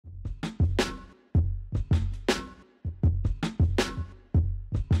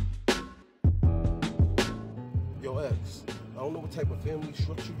Cause I don't know what type of family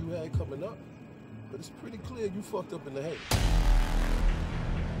structure you had coming up, but it's pretty clear you fucked up in the head.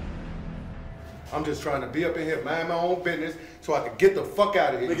 I'm just trying to be up in here, mind my own business, so I can get the fuck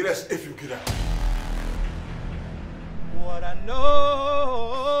out of here. Nigga, that's if you get out. What I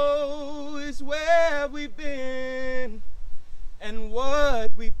know is where we've been and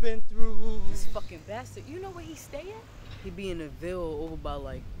what we've been through. This fucking bastard, you know where he stay at? He be in the Ville over by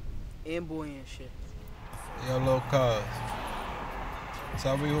like Amboy and shit. Yo, little cuz.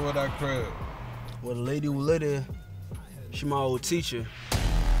 Tell me who at that crib. Well, the lady who lived there, she my old teacher.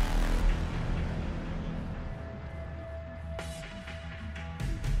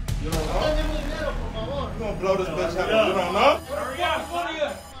 You don't know? You gonna blow this bitch out? You don't know? Hurry up, one of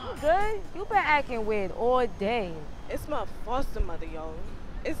you. Good? You been acting weird all day. It's my foster mother, yo.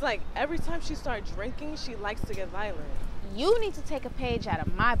 It's like every time she starts drinking, she likes to get violent. You need to take a page out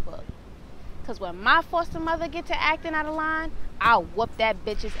of my book. Cause when my foster mother get to acting out of line, I'll whoop that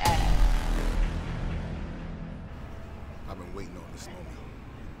bitch's ass. I've been waiting on this moment.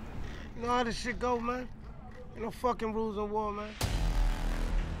 You know how this shit go, man? Ain't no fucking rules in war, man.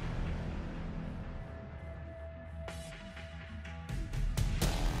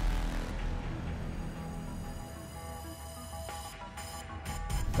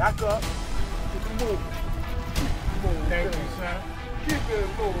 Back up. Keep it moving. Thank you, son. Keep it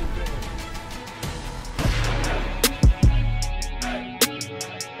moving.